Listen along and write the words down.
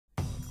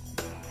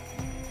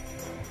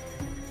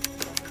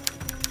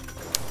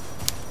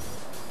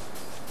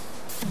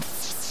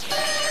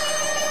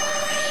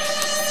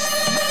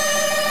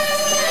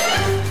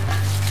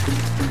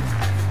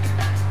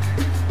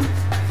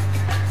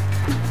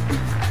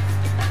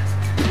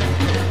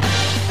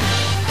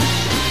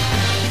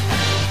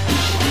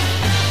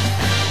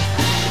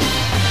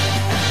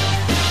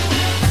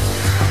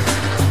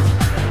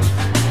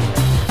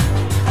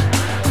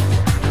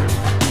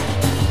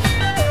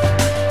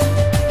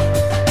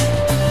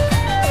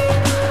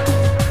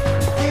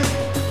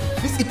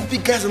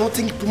guys are not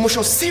taking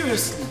promotion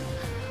seriously.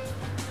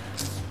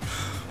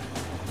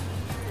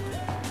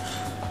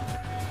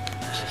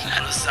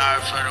 I'm sorry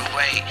for the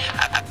wait.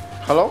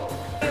 Hello?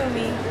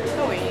 Naomi,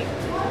 how are you?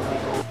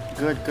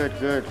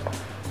 Good.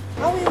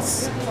 How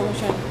is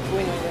promotion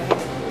going on your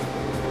head?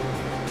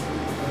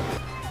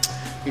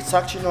 It's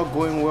actually not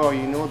going well,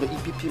 you know. The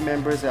EPP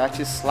members are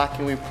actually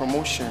slacking with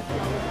promotion.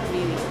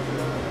 Really?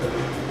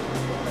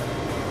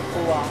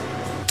 Oh, wow.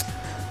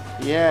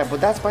 Yeah, but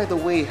that's by the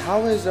way.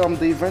 How is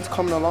the event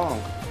coming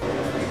along?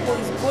 Well,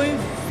 it's going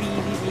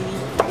really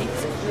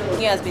great.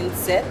 It has been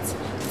set,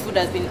 food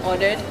has been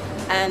ordered,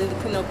 and the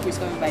cleanup crew is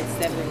coming by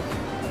 7.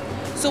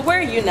 So where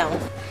are you now?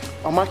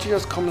 I'm actually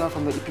just coming out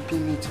from the EPP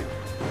meeting.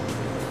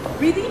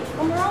 Really?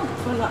 I'm around the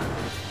corner.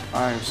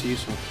 Alright, see you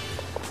soon.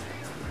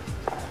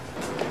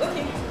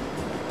 Okay.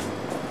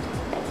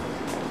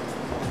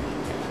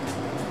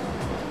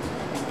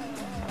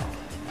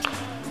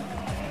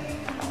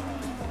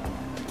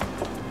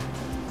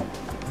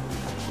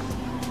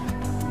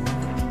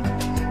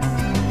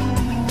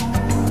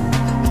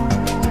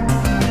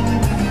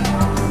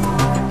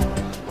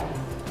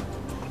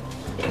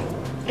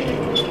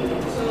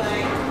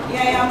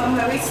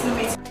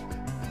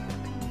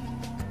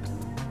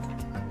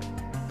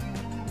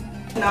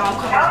 Now I'm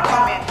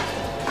coming.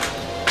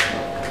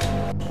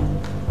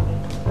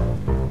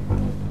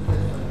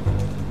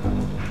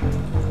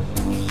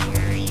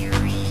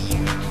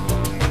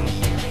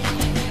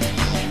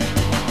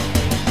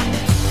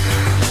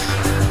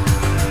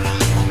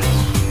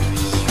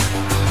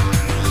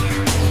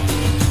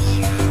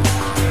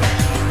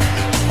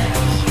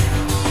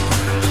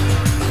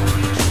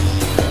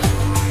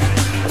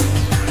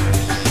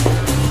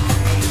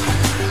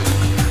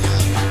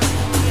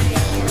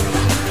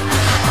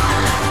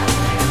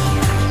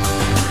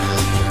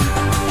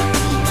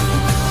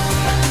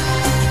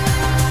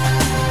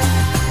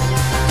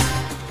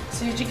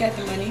 Get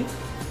the money.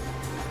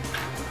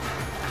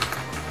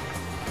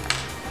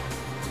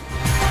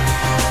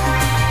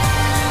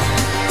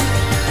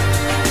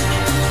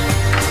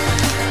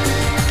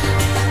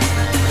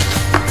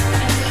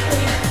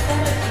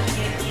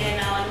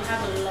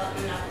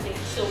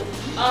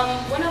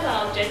 One of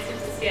our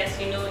objectives this year, as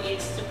you know,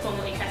 is to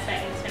promote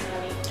ECASA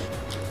internally.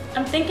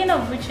 I'm thinking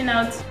of reaching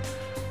out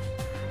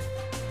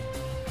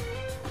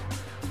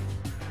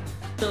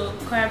to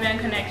Caribbean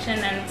connection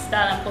and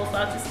style and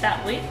profile to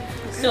start with.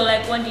 So,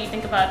 like, what do you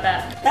think about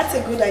that? That's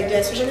a good idea,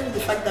 especially with the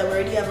fact that we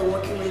already have a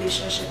working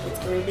relationship with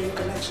Caribbean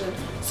Connection,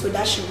 so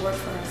that should work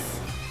for us.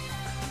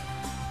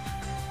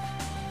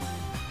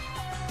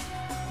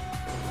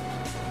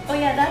 Oh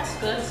yeah, that's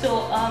good.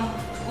 So,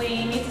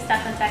 we need to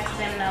start contacting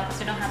them now because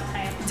we don't have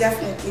time.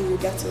 Definitely, we'll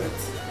get to it.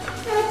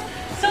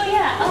 So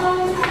yeah, I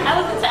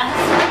was going to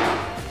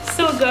ask.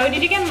 So, girl,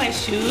 did you get my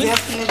shoes?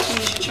 Definitely,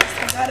 you should trust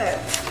I got it.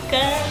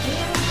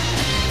 Good.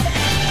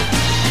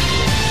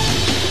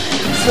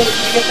 So, you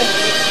get the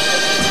money.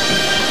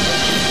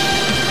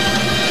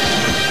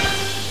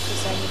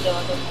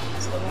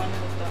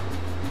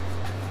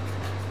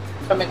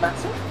 From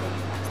McMaster?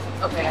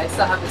 Okay, I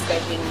still have this guy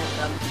meeting with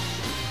them.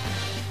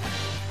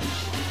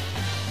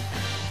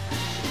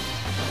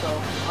 So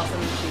I'll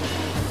send them to you.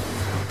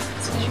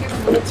 So did you get the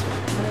minutes for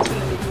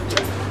your meeting?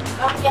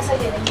 Yes, I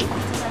did. I need to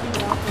send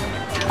it off.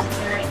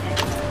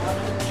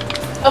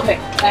 Okay,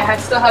 I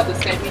still have this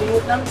guy meeting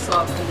with them, so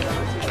I'll send it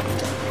over to you.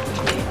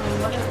 Okay,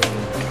 what are they?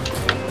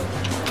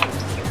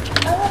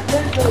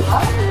 There's a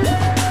lot.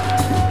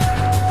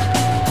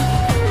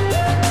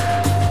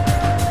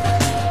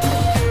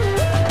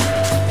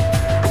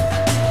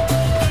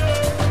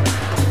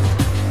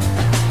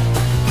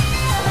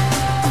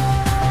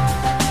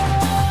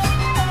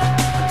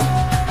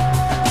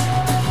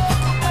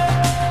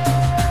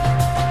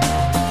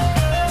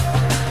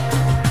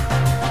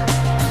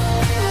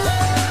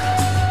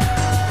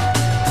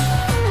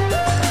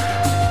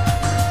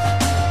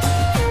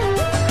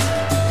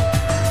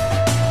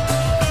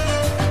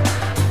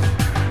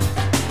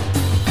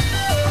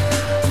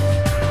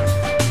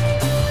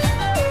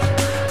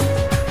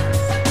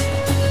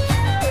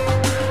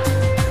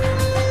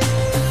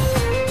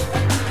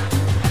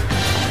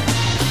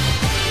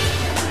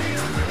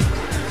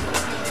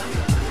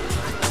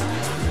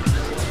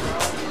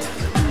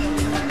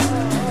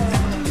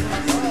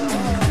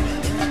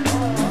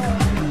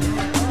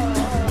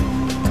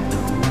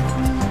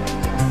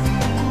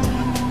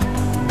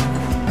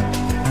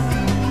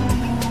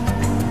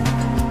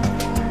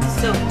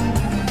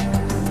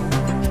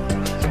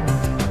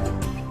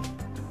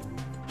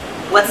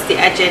 What's the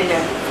agenda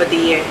for the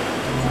year?